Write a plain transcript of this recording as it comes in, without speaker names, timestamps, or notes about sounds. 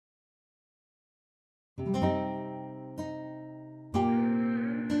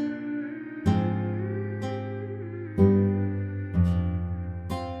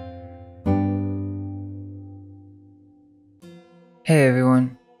Hey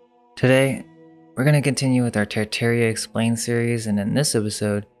everyone! Today, we're going to continue with our Tartaria Explained series, and in this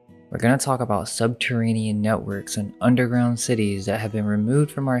episode, we're going to talk about subterranean networks and underground cities that have been removed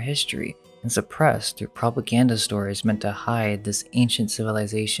from our history and suppressed through propaganda stories meant to hide this ancient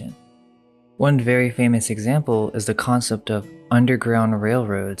civilization. One very famous example is the concept of underground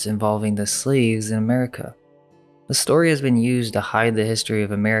railroads involving the slaves in America. The story has been used to hide the history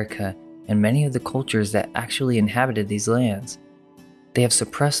of America and many of the cultures that actually inhabited these lands. They have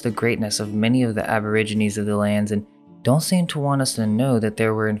suppressed the greatness of many of the aborigines of the lands and don't seem to want us to know that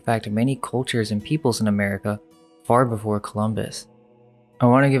there were in fact many cultures and peoples in America far before Columbus. I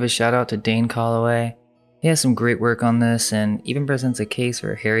want to give a shout out to Dane Calloway. He has some great work on this and even presents a case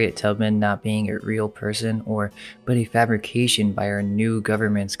for Harriet Tubman not being a real person but a fabrication by our new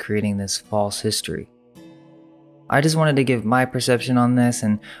governments creating this false history. I just wanted to give my perception on this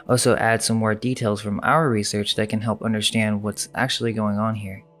and also add some more details from our research that can help understand what's actually going on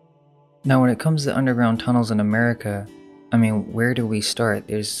here. Now, when it comes to underground tunnels in America, where do we start?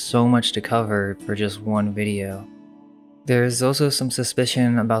 There's so much to cover for just one video. There's also some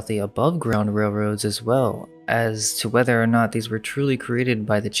suspicion about the above-ground railroads as well, as to whether or not these were truly created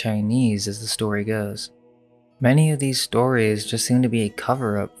by the Chinese as the story goes. Many of these stories just seem to be a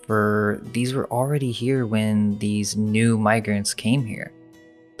cover-up for these were already here when these new migrants came here.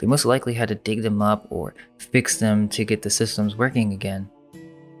 They most likely had to dig them up or fix them to get the systems working again.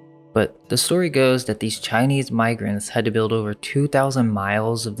 But the story goes that these Chinese migrants had to build over 2,000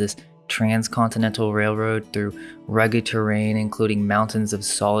 miles of this transcontinental railroad through rugged terrain including mountains of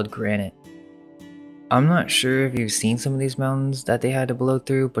solid granite. I'm not sure if you've seen some of these mountains that they had to blow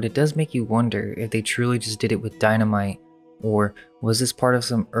through, but it does make you wonder if they truly just did it with dynamite, or was this part of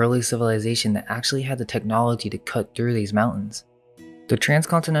some early civilization that actually had the technology to cut through these mountains? The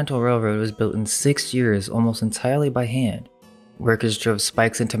Transcontinental Railroad was built in 6 years almost entirely by hand. Workers drove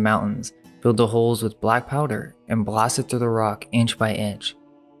spikes into mountains, filled the holes with black powder, and blasted through the rock inch by inch.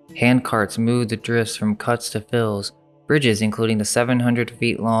 Hand carts moved the drifts from cuts to fills. Bridges, including the 700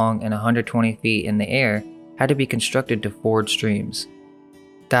 feet long and 120 feet in the air, had to be constructed to ford streams.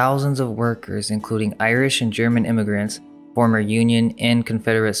 Thousands of workers, including Irish and German immigrants, former Union and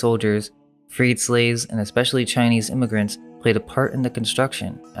Confederate soldiers, freed slaves, and especially Chinese immigrants, played a part in the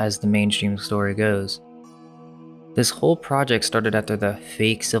construction, as the mainstream story goes. This whole project started after the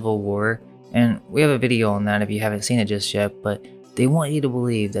fake Civil War, and we have a video on that if you haven't seen it just yet, but they want you to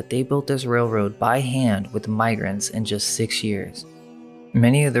believe that they built this railroad by hand with migrants in just 6 years.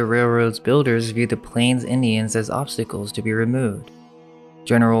 Many of the railroad's builders viewed the Plains Indians as obstacles to be removed.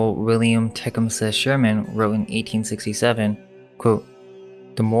 General William Tecumseh Sherman wrote in 1867, quote,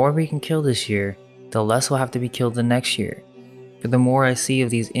 "The more we can kill this year, the less will have to be killed the next year. For the more I see of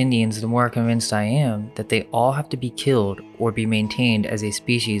these Indians, the more convinced I am that they all have to be killed or be maintained as a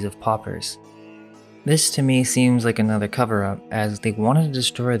species of paupers." This to me seems like another cover-up, as they wanted to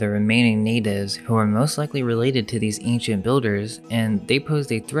destroy the remaining natives who are most likely related to these ancient builders, and they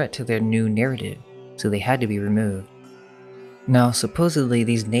posed a threat to their new narrative, so they had to be removed. Now, supposedly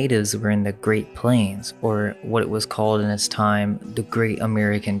these natives were in the Great Plains, or what it was called in its time, the Great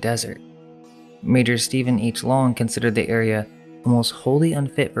American Desert. Major Stephen H. Long considered the area almost wholly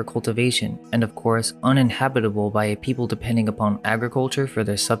unfit for cultivation, and of course uninhabitable by a people depending upon agriculture for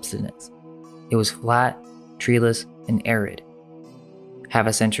their subsistence. It was flat, treeless, and arid. Half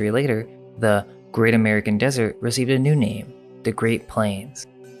a century later, the Great American Desert received a new name, the Great Plains.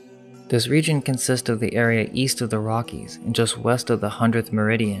 This region consists of the area east of the Rockies and just west of the 100th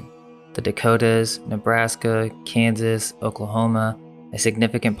meridian, the Dakotas, Nebraska, Kansas, Oklahoma, a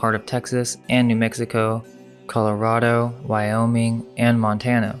significant part of Texas and New Mexico, Colorado, Wyoming, and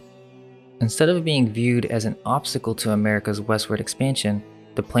Montana. Instead of being viewed as an obstacle to America's westward expansion,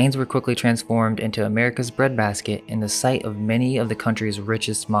 the plains were quickly transformed into America's breadbasket and the site of many of the country's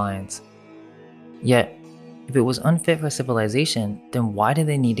richest mines. Yet, if it was unfit for civilization, then why did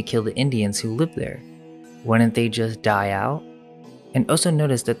they need to kill the Indians who lived there? Wouldn't they just die out? And also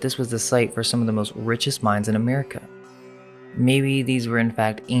notice that this was the site for some of the most richest mines in America. Maybe these were in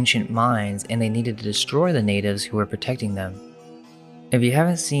fact ancient mines and they needed to destroy the natives who were protecting them. If you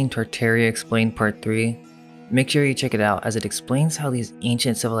haven't seen Tartaria Explained Part 3, make sure you check it out, as it explains how these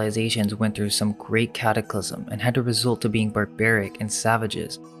ancient civilizations went through some great cataclysm and had to resort to being barbaric and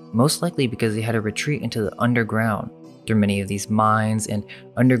savages, most likely because they had to retreat into the underground through many of these mines and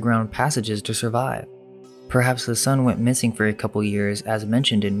underground passages to survive. Perhaps the sun went missing for a couple years, as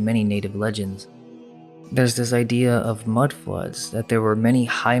mentioned in many native legends. There's this idea of mud floods, that there were many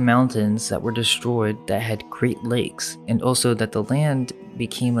high mountains that were destroyed that had great lakes, and also that the land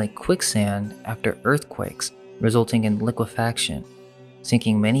became like quicksand after earthquakes, resulting in liquefaction.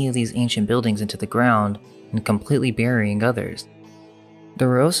 sinking many of these ancient buildings into the ground and completely burying others. There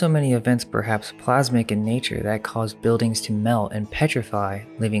were also many events, perhaps plasmic in nature, that caused buildings to melt and petrify,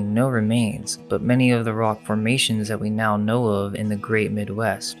 leaving no remains but many of the rock formations that we now know of in the Great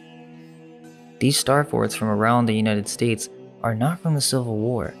Midwest. These star forts from around the United States are not from the Civil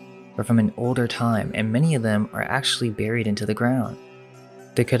War, but from an older time, and many of them are actually buried into the ground.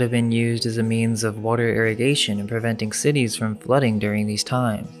 They could have been used as a means of water irrigation and preventing cities from flooding during these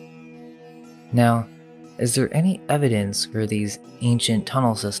times. Now, is there any evidence for these ancient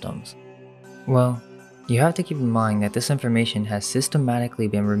tunnel systems? Well, you have to keep in mind that this information has systematically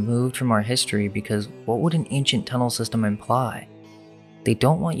been removed from our history because what would an ancient tunnel system imply? They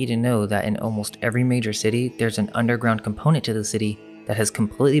don't want you to know that in almost every major city, there's an underground component to the city that has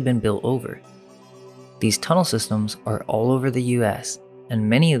completely been built over. These tunnel systems are all over the US, and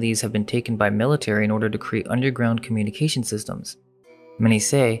many of these have been taken by military in order to create underground communication systems. Many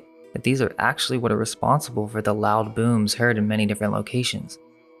say that these are actually what are responsible for the loud booms heard in many different locations.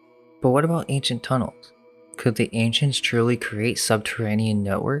 But what about ancient tunnels? Could the ancients truly create subterranean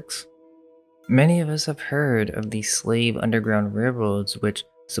networks? Many of us have heard of the slave underground railroads, which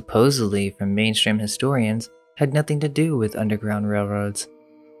supposedly, from mainstream historians, had nothing to do with underground railroads.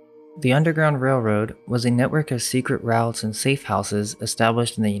 The Underground Railroad was a network of secret routes and safe houses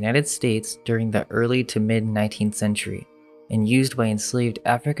established in the United States during the early to mid-19th century, and used by enslaved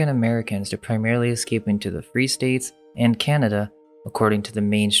African Americans to primarily escape into the Free States and Canada, according to the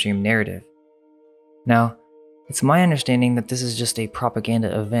mainstream narrative. Now, it's my understanding that this is just a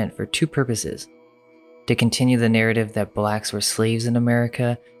propaganda event for two purposes: to continue the narrative that blacks were slaves in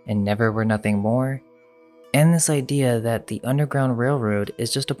America and never were nothing more, and this idea that the Underground Railroad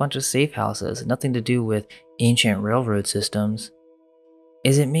is just a bunch of safe houses, nothing to do with ancient railroad systems.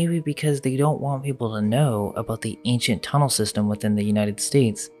 Is it maybe because they don't want people to know about the ancient tunnel system within the United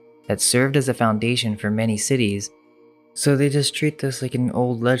States that served as a foundation for many cities, so they just treat this like an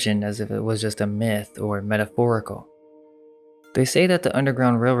old legend as if it was just a myth or metaphorical? They say that the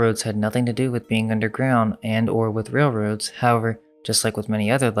Underground Railroads had nothing to do with being underground and or with railroads. However, just like with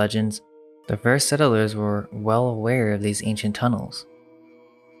many other legends, the first settlers were well aware of these ancient tunnels.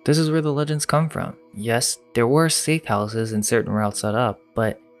 This is where the legends come from. Yes, there were safe houses and certain routes set up,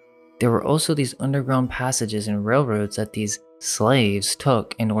 but there were also these underground passages and railroads that these slaves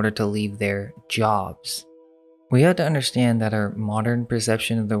took in order to leave their jobs. We have to understand that our modern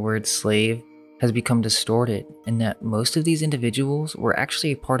perception of the word slave has become distorted, and that most of these individuals were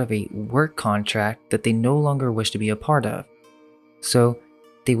actually a part of a work contract that they no longer wish to be a part of. So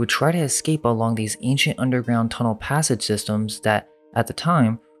they would try to escape along these ancient underground tunnel passage systems that, at the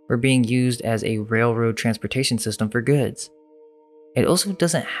time, were being used as a railroad transportation system for goods. It also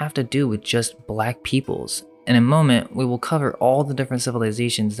doesn't have to do with just black peoples. In a moment, we will cover all the different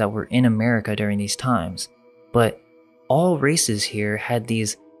civilizations that were in America during these times, but all races here had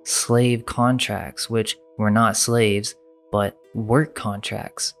these slave contracts, which were not slaves, but work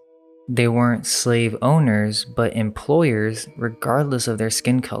contracts. They weren't slave owners, but employers, regardless of their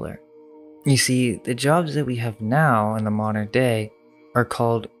skin color. You see, the jobs that we have now in the modern day are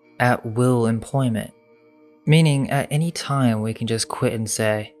called at-will employment, meaning at any time we can just quit and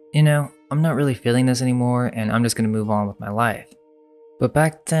say, I'm not really feeling this anymore and I'm just going to move on with my life. But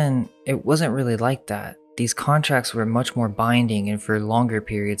back then, it wasn't really like that. These contracts were much more binding and for longer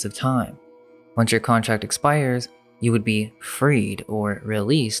periods of time. Once your contract expires, you would be freed or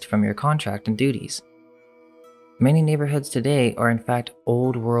released from your contract and duties. Many neighborhoods today are in fact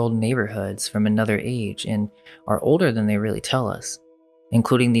old world neighborhoods from another age and are older than they really tell us,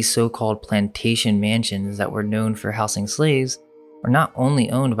 including these so-called plantation mansions that were known for housing slaves, are not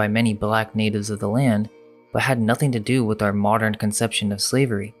only owned by many black natives of the land, but had nothing to do with our modern conception of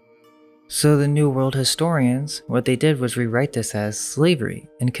slavery. So the New World historians, what they did was rewrite this as slavery,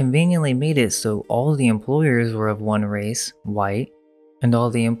 and conveniently made it so all the employers were of one race, white, and all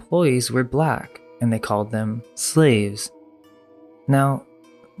the employees were black, and they called them slaves. Now,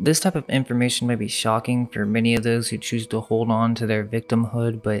 this type of information might be shocking for many of those who choose to hold on to their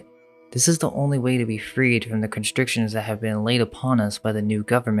victimhood, but this is the only way to be freed from the constrictions that have been laid upon us by the new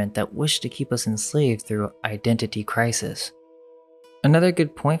government that wish to keep us enslaved through identity crisis. Another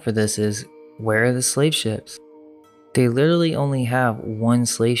good point for this is, where are the slave ships? They literally only have one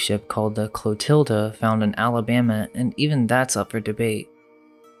slave ship called the Clotilda found in Alabama, and even that's up for debate.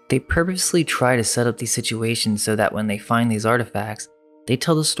 They purposely try to set up these situations so that when they find these artifacts, they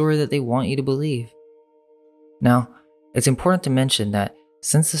tell the story that they want you to believe. Now, it's important to mention that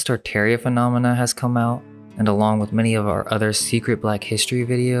since the Tartaria phenomena has come out, and along with many of our other secret black history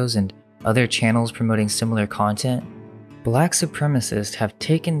videos and other channels promoting similar content, Black supremacists have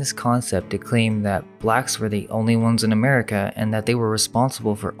taken this concept to claim that blacks were the only ones in America and that they were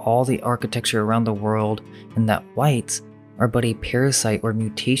responsible for all the architecture around the world, and that whites are but a parasite or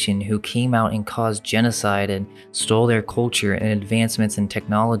mutation who came out and caused genocide and stole their culture and advancements in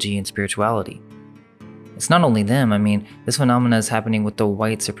technology and spirituality. It's not only them, this phenomena is happening with the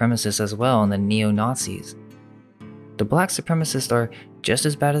white supremacists as well and the neo-Nazis. The black supremacists are just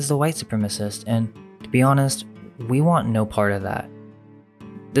as bad as the white supremacists, and to be honest, we want no part of that.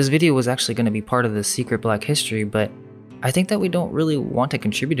 This video was actually going to be part of the secret black history, but I think that we don't really want to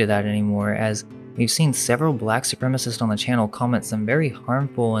contribute to that anymore, as we've seen several black supremacists on the channel comment some very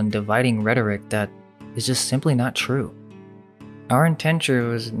harmful and dividing rhetoric that is just simply not true. Our intention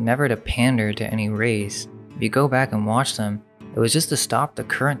was never to pander to any race. If you go back and watch them, it was just to stop the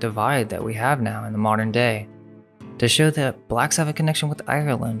current divide that we have now in the modern day. To show that blacks have a connection with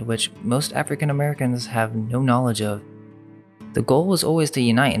Ireland, which most African Americans have no knowledge of. The goal was always to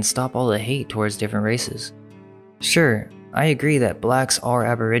unite and stop all the hate towards different races. Sure, I agree that blacks are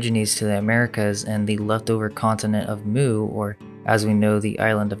aborigines to the Americas and the leftover continent of Mu, or as we know, the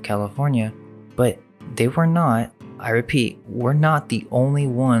island of California, but they were not, I repeat, were not the only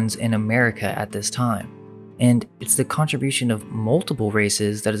ones in America at this time. And it's the contribution of multiple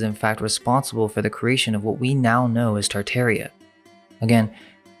races that is in fact responsible for the creation of what we now know as Tartaria. Again,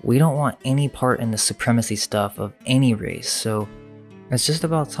 we don't want any part in the supremacy stuff of any race, so it's just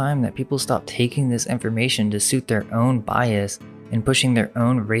about time that people stop taking this information to suit their own bias and pushing their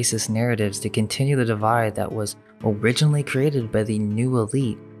own racist narratives to continue the divide that was originally created by the new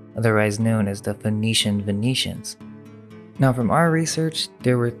elite, otherwise known as the Phoenician Venetians. Now, from our research,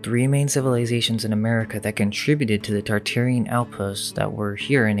 there were three main civilizations in America that contributed to the Tartarian outposts that were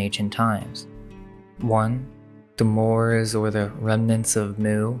here in ancient times. 1. The Moors, or the remnants of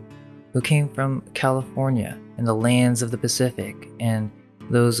Mu, who came from California and the lands of the Pacific, and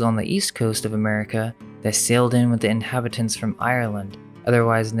those on the east coast of America that sailed in with the inhabitants from Ireland,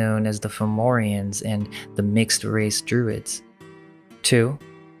 otherwise known as the Fomorians and the mixed-race Druids. 2.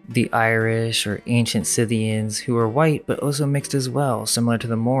 The Irish or ancient Scythians, who were white but also mixed as well, similar to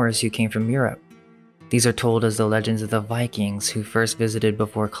the Moors who came from Europe. These are told as the legends of the Vikings who first visited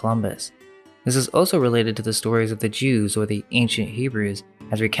before Columbus. This is also related to the stories of the Jews or the ancient Hebrews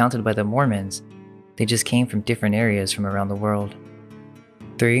as recounted by the Mormons. They just came from different areas from around the world.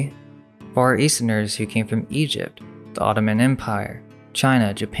 3. Far Easterners who came from Egypt, the Ottoman Empire,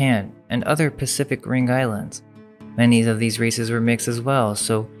 China, Japan, and other Pacific Ring islands. Many of these races were mixed as well,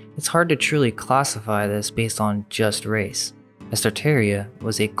 so it's hard to truly classify this based on just race, as Tartaria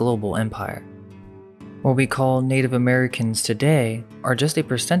was a global empire. What we call Native Americans today are just a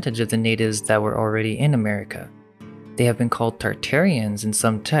percentage of the natives that were already in America. They have been called Tartarians in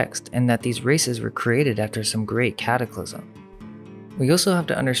some texts, and that these races were created after some great cataclysm. We also have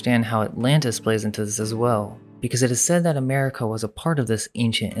to understand how Atlantis plays into this as well, because it is said that America was a part of this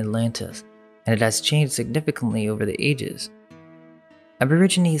ancient Atlantis, and it has changed significantly over the ages.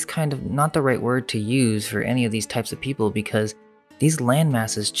 Aborigine is kind of not the right word to use for any of these types of people because these land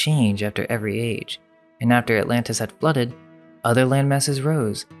masses change after every age, and after Atlantis had flooded, other land masses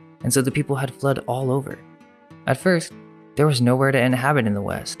rose, and so the people had fled all over. At first, there was nowhere to inhabit in the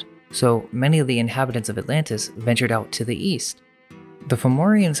west, so many of the inhabitants of Atlantis ventured out to the east. The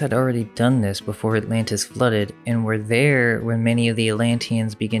Fomorians had already done this before Atlantis flooded and were there when many of the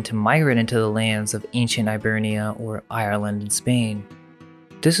Atlanteans began to migrate into the lands of ancient Ibernia or Ireland and Spain.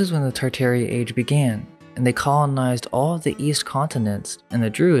 This is when the Tartaria Age began, and they colonized all of the east continents, and the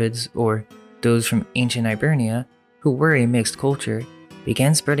Druids, or those from ancient Ibernia, who were a mixed culture,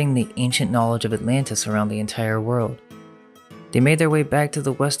 began spreading the ancient knowledge of Atlantis around the entire world. They made their way back to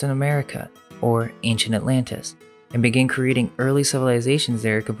the Western America, or ancient Atlantis, and began creating early civilizations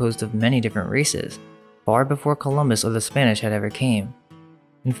there composed of many different races, far before Columbus or the Spanish had ever came.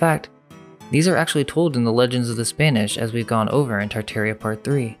 In fact, these are actually told in the Legends of the Spanish as we've gone over in Tartaria Part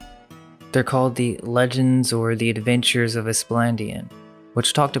 3. They're called the Legends or the Adventures of Esplandian,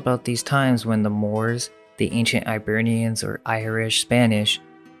 which talked about these times when the Moors, the ancient Ibernians or Irish, Spanish,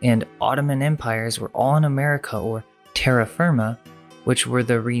 and Ottoman empires were all in America or terra firma, which were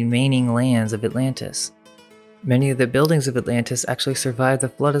the remaining lands of Atlantis. Many of the buildings of Atlantis actually survived the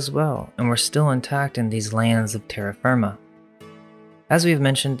flood as well, and were still intact in these lands of terra firma. As we have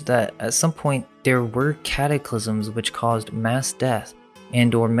mentioned that at some point there were cataclysms which caused mass death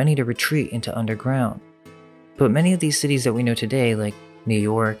and or many to retreat into underground. But many of these cities that we know today, like New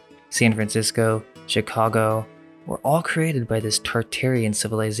York, San Francisco, Chicago, were all created by this Tartarian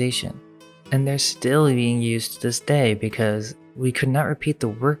civilization. And they're still being used to this day because we could not repeat the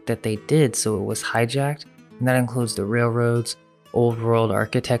work that they did, so it was hijacked and that includes the railroads, old world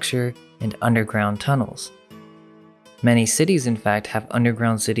architecture, and underground tunnels. Many cities, in fact, have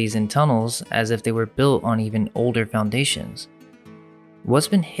underground cities and tunnels as if they were built on even older foundations. What's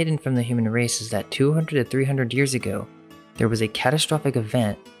been hidden from the human race is that 200 to 300 years ago, there was a catastrophic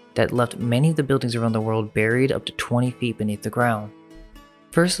event that left many of the buildings around the world buried up to 20 feet beneath the ground.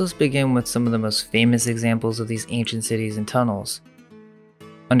 First, let's begin with some of the most famous examples of these ancient cities and tunnels.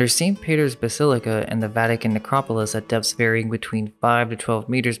 Under St. Peter's Basilica and the Vatican necropolis at depths varying between 5 to 12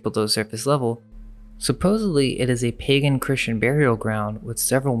 meters below surface level, supposedly it is a pagan Christian burial ground with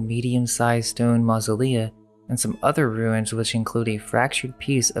several medium-sized stone mausolea and some other ruins which include a fractured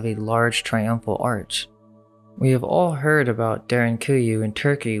piece of a large triumphal arch. We have all heard about Derinkuyu in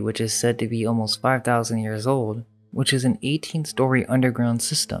Turkey, which is said to be almost 5,000 years old, which is an 18-story underground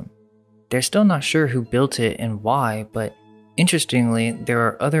system. They're still not sure who built it and why, but interestingly, there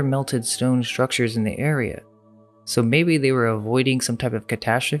are other melted stone structures in the area. So maybe they were avoiding some type of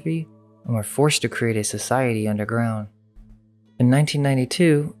catastrophe and were forced to create a society underground. In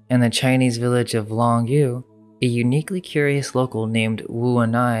 1992, in the Chinese village of Longyu, a uniquely curious local named Wu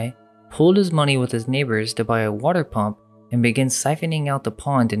Anai pooled his money with his neighbors to buy a water pump and begin siphoning out the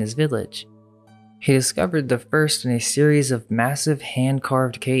pond in his village. He discovered the first in a series of massive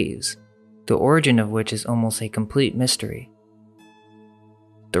hand-carved caves, the origin of which is almost a complete mystery.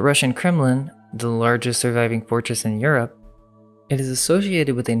 The Russian Kremlin, the largest surviving fortress in Europe, it is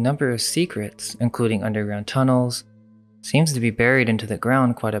associated with a number of secrets, including underground tunnels, seems to be buried into the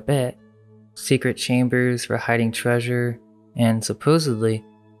ground quite a bit, secret chambers for hiding treasure, and supposedly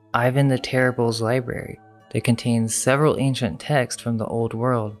Ivan the Terrible's library that contains several ancient texts from the old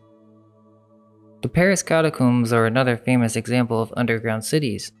world. The Paris catacombs are another famous example of underground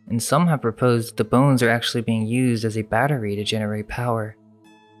cities, and some have proposed the bones are actually being used as a battery to generate power.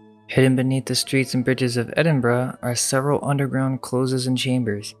 Hidden beneath the streets and bridges of Edinburgh are several underground closes and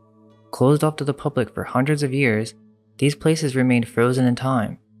chambers. Closed off to the public for hundreds of years, these places remained frozen in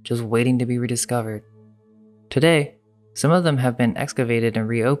time, just waiting to be rediscovered. Today, some of them have been excavated and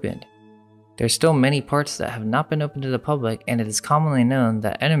reopened. There's still many parts that have not been opened to the public, and it is commonly known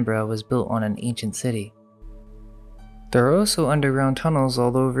that Edinburgh was built on an ancient city. There are also underground tunnels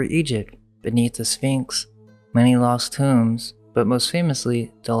all over Egypt, beneath the Sphinx, many lost tombs, but most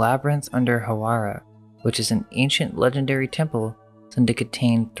famously, the labyrinth under Hawara, which is an ancient legendary temple said to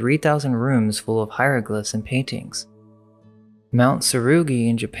contain 3,000 rooms full of hieroglyphs and paintings. Mount Tsurugi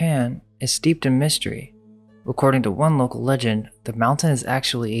in Japan is steeped in mystery. According to one local legend, the mountain is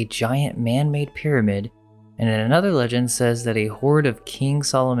actually a giant man-made pyramid, and another legend says that a hoard of King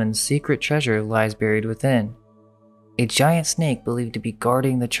Solomon's secret treasure lies buried within. A giant snake believed to be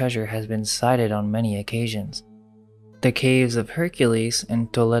guarding the treasure has been sighted on many occasions. The caves of Hercules in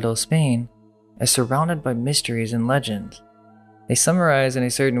Toledo, Spain, are surrounded by mysteries and legends. They summarize in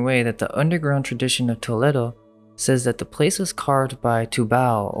a certain way that the underground tradition of Toledo says that the place was carved by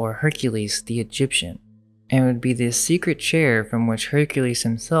Tubal or Hercules the Egyptian, and would be the secret chair from which Hercules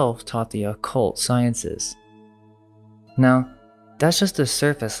himself taught the occult sciences. Now, that's just the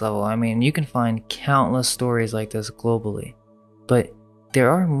surface level. I mean, you can find countless stories like this globally, but there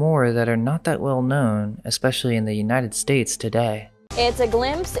are more that are not that well known, especially in the United States today. It's a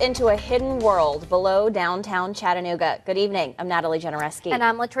glimpse into a hidden world below downtown Chattanooga. Good evening, I'm Natalie Genereski. And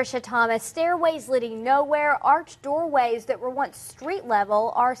I'm Latricia Thomas. Stairways leading nowhere, arched doorways that were once street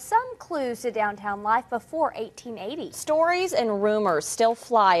level are some clues to downtown life before 1880. Stories and rumors still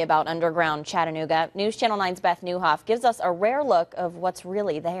fly about underground Chattanooga. News Channel 9's Beth Newhoff gives us a rare look of what's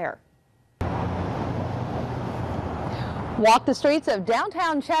really there. Walk the streets of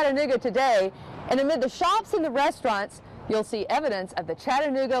downtown Chattanooga today, and amid the shops and the restaurants, you'll see evidence of the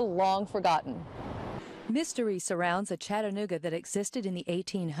Chattanooga long forgotten. Mystery surrounds a Chattanooga that existed in the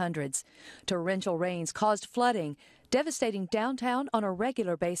 1800s. Torrential rains caused flooding, devastating downtown on a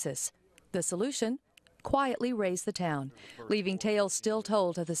regular basis. The solution? Quietly raise the town, leaving tales still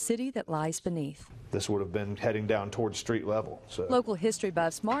told of the city that lies beneath. This would have been heading down towards street level. So. Local history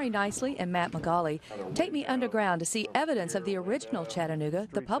buffs Mari Nicely and Matt McGauley take me underground to see evidence of the original Chattanooga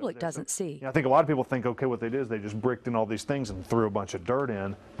the public doesn't see. I think a lot of people think, okay, what they did is they just bricked in all these things and threw a bunch of dirt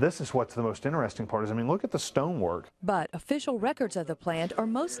in. This is what's the most interesting part is, I mean, look at the stonework. But official records of the plant are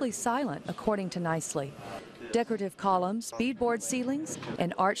mostly silent, according to Nicely. Decorative columns, beadboard ceilings,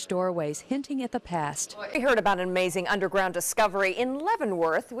 and arched doorways hinting at the past. We heard about an amazing underground discovery in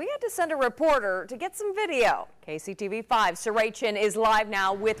Leavenworth. We had to send a reporter to get some video. KCTV 5's Saray Chin is live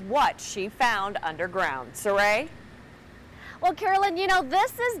now with what she found underground. Saray? Well, Carolyn, you know,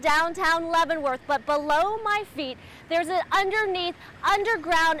 this is downtown Leavenworth, but below my feet, there's an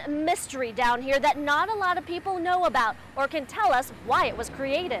underground mystery down here that not a lot of people know about or can tell us why it was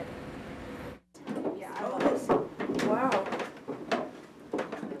created. Wow.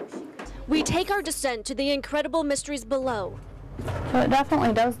 We take our descent to the incredible mysteries below. Well, it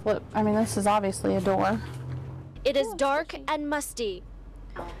definitely does look, I mean, this is obviously a door. It is dark and musty.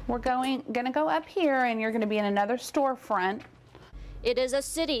 We're gonna go up here, and you're gonna be in another storefront. It is a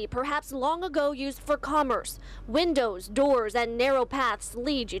city, perhaps long ago used for commerce. Windows, doors, and narrow paths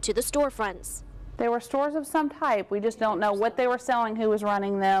lead you to the storefronts. They were stores of some type. We just don't know what they were selling, who was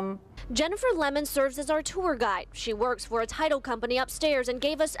running them. Jennifer Lemon serves as our tour guide. She works for a title company upstairs and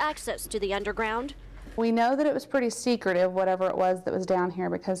gave us access to the underground. We know that it was pretty secretive, whatever it was that was down here,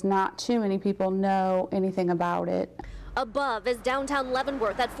 because not too many people know anything about it. Above is downtown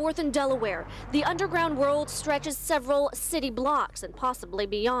Leavenworth at 4th and Delaware. The underground world stretches several city blocks and possibly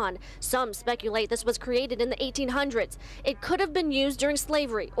beyond. Some speculate this was created in the 1800s. It could have been used during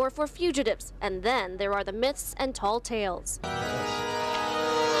slavery or for fugitives. And then there are the myths and tall tales.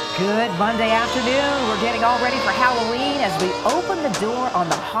 Good Monday afternoon. We're getting all ready for Halloween as we open the door on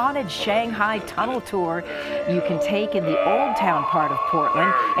the haunted Shanghai Tunnel tour you can take in the Old Town part of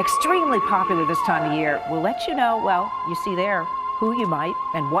Portland. Extremely popular this time of year. We'll let you know, well, you see there, who you might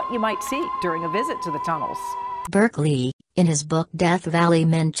and what you might see during a visit to the tunnels. Berkeley, in his book Death Valley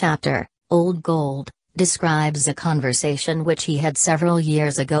Men chapter, Old Gold, describes a conversation which he had several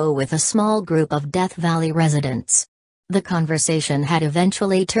years ago with a small group of Death Valley residents. The conversation had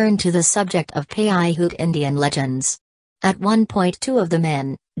eventually turned to the subject of Paiute Indian legends. At one point, two of the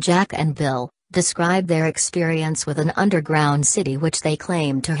men, Jack and Bill, described their experience with an underground city which they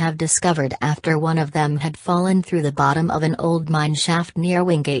claimed to have discovered after one of them had fallen through the bottom of an old mine shaft near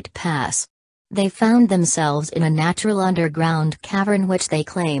Wingate Pass. They found themselves in a natural underground cavern which they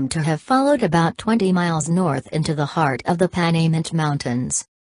claimed to have followed about 20 miles north into the heart of the Panamint Mountains.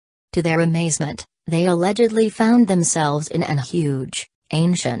 To their amazement, they allegedly found themselves in an huge,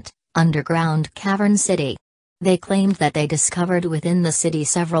 ancient, underground cavern city. They claimed that they discovered within the city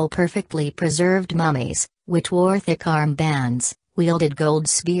several perfectly preserved mummies, which wore thick armbands, wielded gold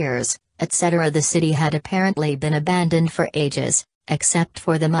spears, etc. The city had apparently been abandoned for ages, except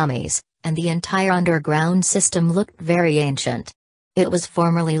for the mummies, and the entire underground system looked very ancient. It was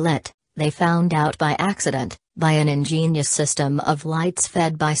formerly lit, they found out by accident, by an ingenious system of lights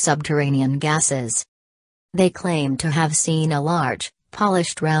fed by subterranean gases. They claimed to have seen a large,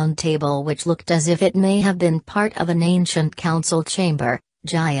 polished round table which looked as if it may have been part of an ancient council chamber,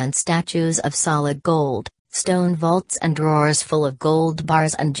 giant statues of solid gold, stone vaults and drawers full of gold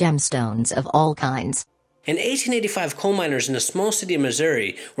bars and gemstones of all kinds. In 1885, coal miners in a small city of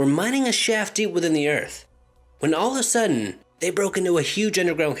Missouri were mining a shaft deep within the earth, when all of a sudden, they broke into a huge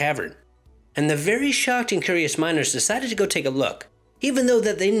underground cavern. And the very shocked and curious miners decided to go take a look, even though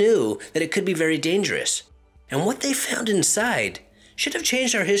that they knew that it could be very dangerous. And what they found inside should have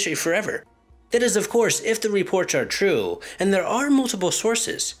changed our history forever. That is, of course, if the reports are true, and there are multiple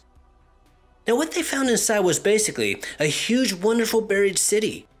sources. Now, what they found inside was basically a huge, wonderful buried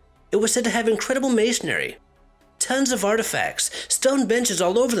city. It was said to have incredible masonry, tons of artifacts, stone benches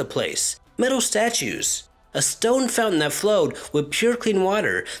all over the place, metal statues, a stone fountain that flowed with pure clean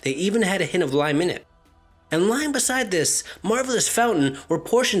water. They even had a hint of lime in it. And lying beside this marvelous fountain were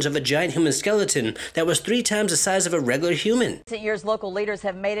portions of a giant human skeleton that was 3 times the size of a regular human. In recent years, local leaders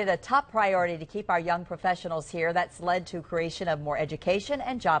have made it a top priority to keep our young professionals here. That's led to creation of more education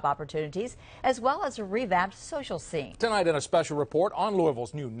and job opportunities, as well as a revamped social scene. Tonight in a special report on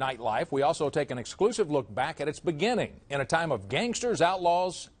Louisville's new nightlife, we also take an exclusive look back at its beginning in a time of gangsters,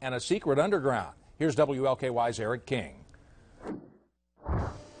 outlaws, and a secret underground. Here's WLKY's Eric King.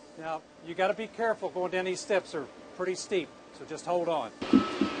 Now, you got to be careful going down these steps. They're pretty steep, so just hold on.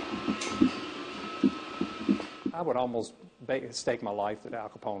 I would almost stake my life that Al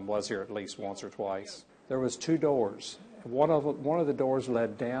Capone was here at least once or twice. There was 2 doors. One of the doors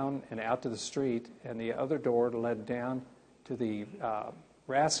led down and out to the street, and the other door led down to the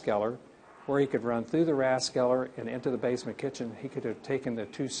Rathskeller, where he could run through the Rathskeller and into the basement kitchen. He could have taken the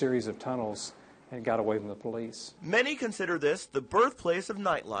 2 series of tunnels and got away from the police. Many consider this the birthplace of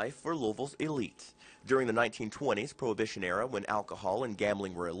nightlife for Louisville's elite. During the 1920s Prohibition era, when alcohol and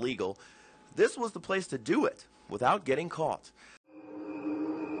gambling were illegal, this was the place to do it without getting caught.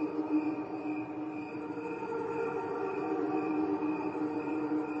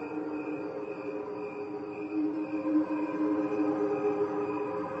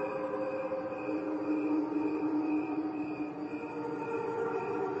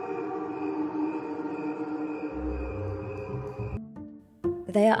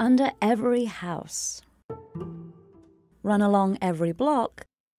 They are under every house, run along every block,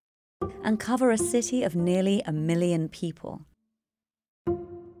 and cover a city of nearly 1 million people.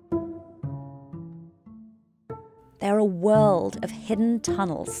 They're a world of hidden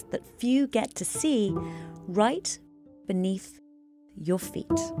tunnels that few get to see right beneath your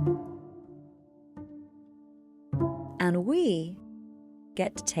feet. And we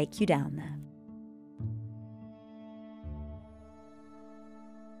get to take you down there.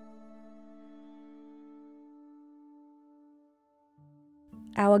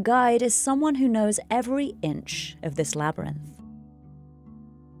 Our guide is someone who knows every inch of this labyrinth.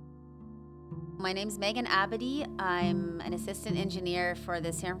 My name's Megan Abedy. I'm an assistant engineer for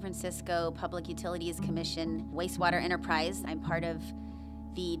the San Francisco Public Utilities Commission Wastewater Enterprise. I'm part of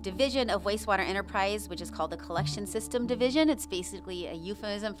the division of Wastewater Enterprise, which is called the Collection System Division. It's basically a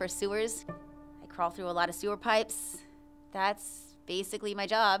euphemism for sewers. I crawl through a lot of sewer pipes. That's basically my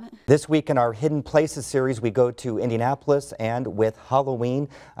job. This week in our Hidden Places series, we go to Indianapolis, and with Halloween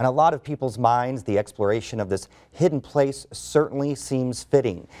on a lot of people's minds, the exploration of this hidden place certainly seems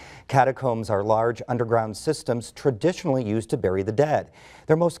fitting. Catacombs are large underground systems traditionally used to bury the dead.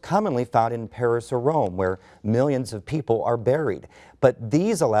 They're most commonly found in Paris or Rome, where millions of people are buried. But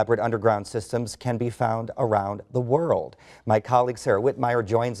these elaborate underground systems can be found around the world. My colleague Sarah Whitmire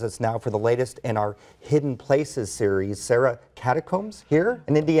joins us now for the latest in our Hidden Places series. Sarah, catacombs here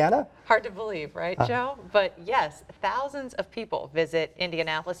in Indiana? Hard to believe, right, Joe? But yes, thousands of people visit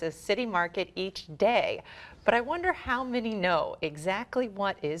Indianapolis's city market each day. But I wonder how many know exactly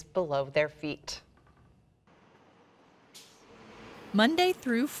what is below their feet. Monday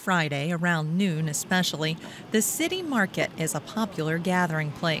through Friday, around noon especially, the city market is a popular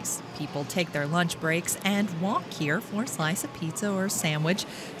gathering place. People take their lunch breaks and walk here for a slice of pizza or a sandwich.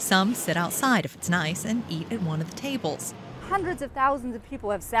 Some sit outside if it's nice and eat at one of the tables. Hundreds of thousands of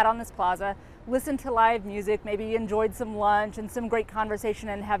people have sat on this plaza, listened to live music, maybe enjoyed some lunch and some great conversation,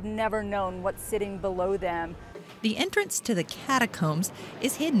 and have never known what's sitting below them. The entrance to the catacombs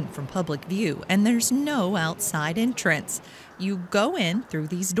is hidden from public view, and there's no outside entrance. You go in through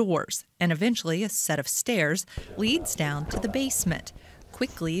these doors, and eventually a set of stairs leads down to the basement.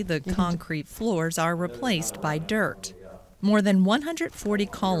 Quickly, the concrete floors are replaced by dirt. More than 140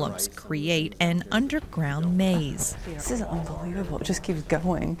 columns create an underground maze. This is unbelievable. It just keeps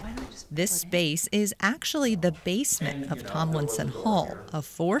going. This space is actually the basement of Tomlinson Hall, a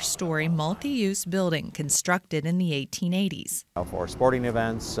 4-story multi-use building constructed in the 1880s. For sporting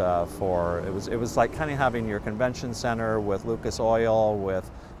events, it was like kind of having your convention center with Lucas Oil, with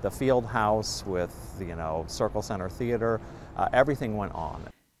the Field House, with Circle Center Theater. Everything went on.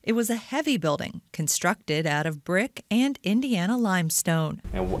 It was a heavy building constructed out of brick and Indiana limestone.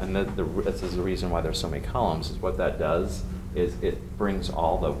 And this is the reason why there's so many columns. Is what that does is it brings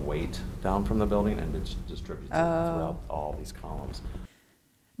all the weight down from the building and it distributes it throughout all these columns.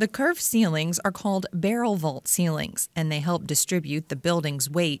 The curved ceilings are called barrel vault ceilings, and they help distribute the building's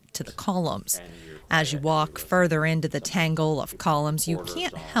weight to the columns. As you walk further into the tangle of columns, you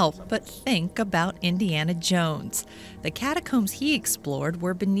can't help but think about Indiana Jones. The catacombs he explored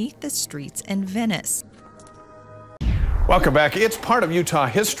were beneath the streets in Venice. Welcome back. It's part of Utah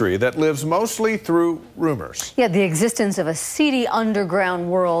history that lives mostly through rumors. Yeah, the existence of a seedy underground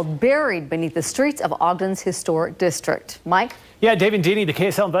world buried beneath the streets of Ogden's historic district. Mike? Yeah, Dave and Deanie, the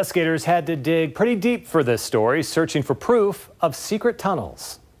KSL investigators had to dig pretty deep for this story, searching for proof of secret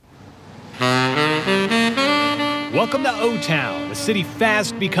tunnels. Welcome to O-Town, a city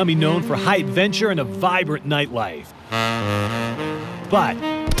fast becoming known for high adventure and a vibrant nightlife. But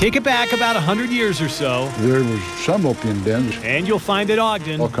take it back about 100 years or so. There was some opium dens. And you'll find that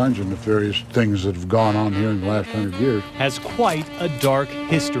Ogden, all kinds of nefarious things that have gone on here in the last 100 years, has quite a dark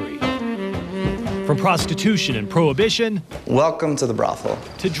history. From prostitution and prohibition. Welcome to the brothel.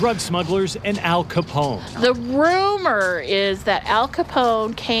 To drug smugglers and Al Capone. The rumor is that Al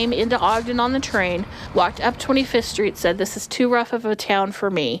Capone came into Ogden on the train, walked up 25th Street, said, "This is too rough of a town for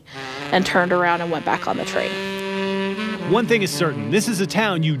me," and turned around and went back on the train. One thing is certain, this is a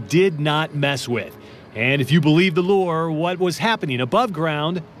town you did not mess with. And if you believe the lore, what was happening above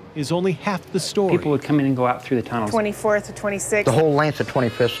ground is only half the story. People would come in and go out through the tunnels. 24th to 26th. The whole length of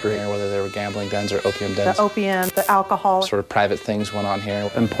 25th Street, whether they were gambling dens or opium dens. The opium, the alcohol. Sort of private things went on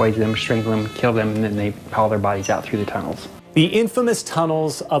here. And poison them, strangle them, kill them, and then they haul their bodies out through the tunnels. The infamous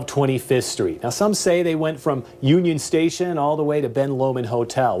tunnels of 25th Street. Now, some say they went from Union Station all the way to Ben Lomond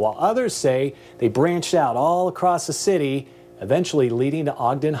Hotel, while others say they branched out all across the city, eventually leading to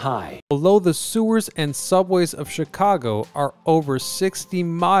Ogden High. Below the sewers and subways of Chicago are over 60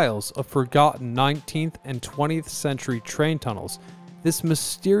 miles of forgotten 19th and 20th century train tunnels This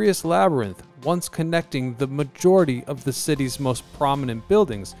mysterious labyrinth, once connecting the majority of the city's most prominent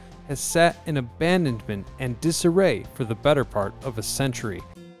buildings, has sat in abandonment and disarray for the better part of a century.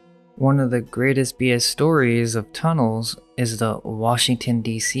 One of the greatest BS stories of tunnels is the Washington,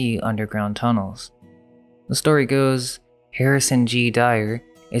 D.C. underground tunnels. The story goes, Harrison G. Dyer,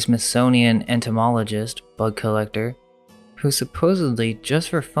 a Smithsonian entomologist, bug collector, who supposedly, just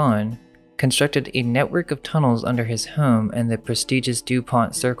for fun, constructed a network of tunnels under his home in the prestigious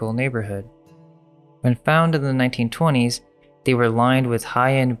DuPont Circle neighborhood. When found in the 1920s, they were lined with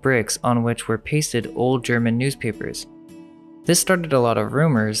high-end bricks on which were pasted old German newspapers. This started a lot of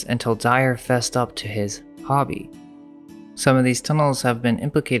rumors until Dyer fessed up to his hobby. Some of these tunnels have been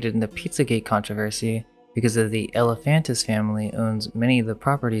implicated in the Pizzagate controversy because of the Elephantis family owns many of the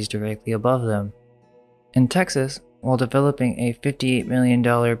properties directly above them. In Texas, while developing a $58 million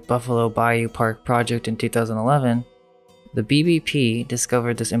Buffalo Bayou Park project in 2011, the BBP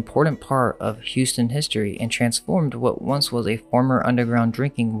discovered this important part of Houston history and transformed what once was a former underground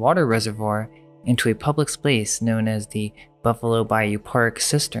drinking water reservoir into a public space known as the Buffalo Bayou Park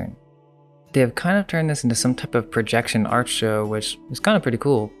Cistern. They have kind of turned this into some type of projection art show, which is kind of pretty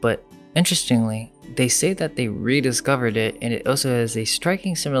cool, but interestingly, they say that they rediscovered it and it also has a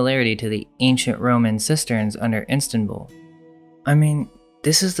striking similarity to the ancient Roman cisterns under Istanbul. I mean,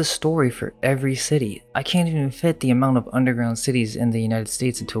 this is the story for every city. I can't even fit the amount of underground cities in the United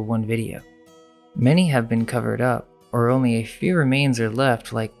States into one video. Many have been covered up, or only a few remains are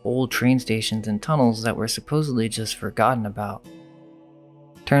left, like old train stations and tunnels that were supposedly just forgotten about.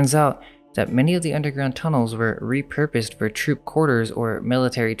 Turns out that many of the underground tunnels were repurposed for troop quarters or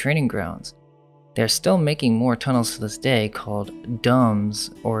military training grounds. They're still making more tunnels to this day called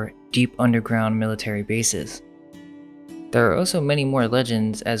DUMBs, or Deep Underground Military Bases. There are also many more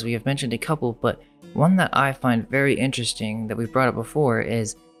legends, as we have mentioned a couple, but one that I find very interesting that we brought up before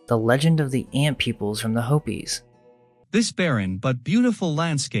is the legend of the Ant Peoples from the Hopis. This barren but beautiful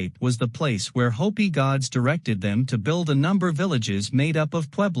landscape was the place where Hopi gods directed them to build a number of villages made up of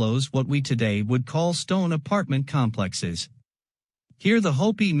pueblos, what we today would call stone apartment complexes. Here the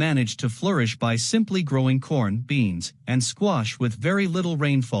Hopi managed to flourish by simply growing corn, beans, and squash with very little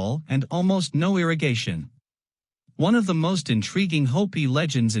rainfall and almost no irrigation. One of the most intriguing Hopi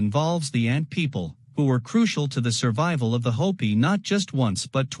legends involves the Ant people, who were crucial to the survival of the Hopi not just once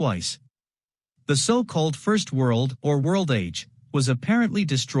but twice. The so-called First World, or World Age, was apparently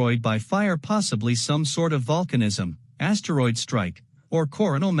destroyed by fire, possibly some sort of volcanism, asteroid strike, or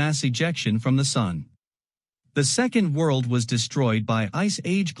coronal mass ejection from the sun. The Second World was destroyed by Ice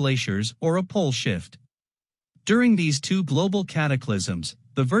Age glaciers or a pole shift. During these two global cataclysms,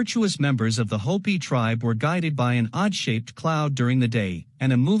 the virtuous members of the Hopi tribe were guided by an odd-shaped cloud during the day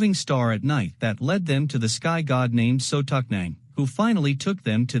and a moving star at night that led them to the sky god named Sotuknang, who finally took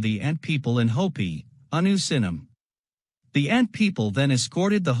them to the Ant people in Hopi, Anu Sinum. The Ant people then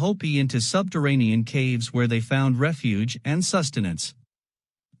escorted the Hopi into subterranean caves where they found refuge and sustenance.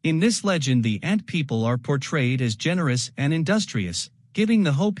 In this legend, the Ant people are portrayed as generous and industrious, giving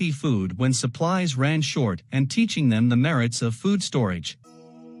the Hopi food when supplies ran short and teaching them the merits of food storage.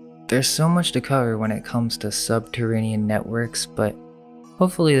 There's so much to cover when it comes to subterranean networks, but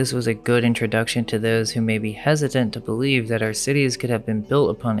hopefully this was a good introduction to those who may be hesitant to believe that our cities could have been built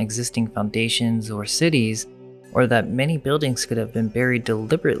upon existing foundations or cities, or that many buildings could have been buried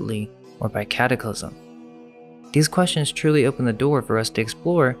deliberately or by cataclysm. These questions truly open the door for us to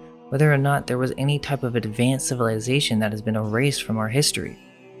explore whether or not there was any type of advanced civilization that has been erased from our history,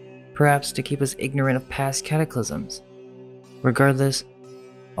 perhaps to keep us ignorant of past cataclysms. Regardless,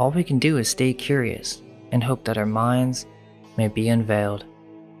 all we can do is stay curious and hope that our minds may be unveiled.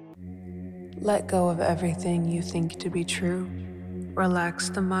 Let go of everything you think to be true. Relax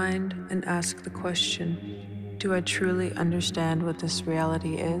the mind and ask the question, do I truly understand what this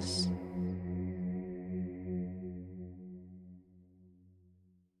reality is?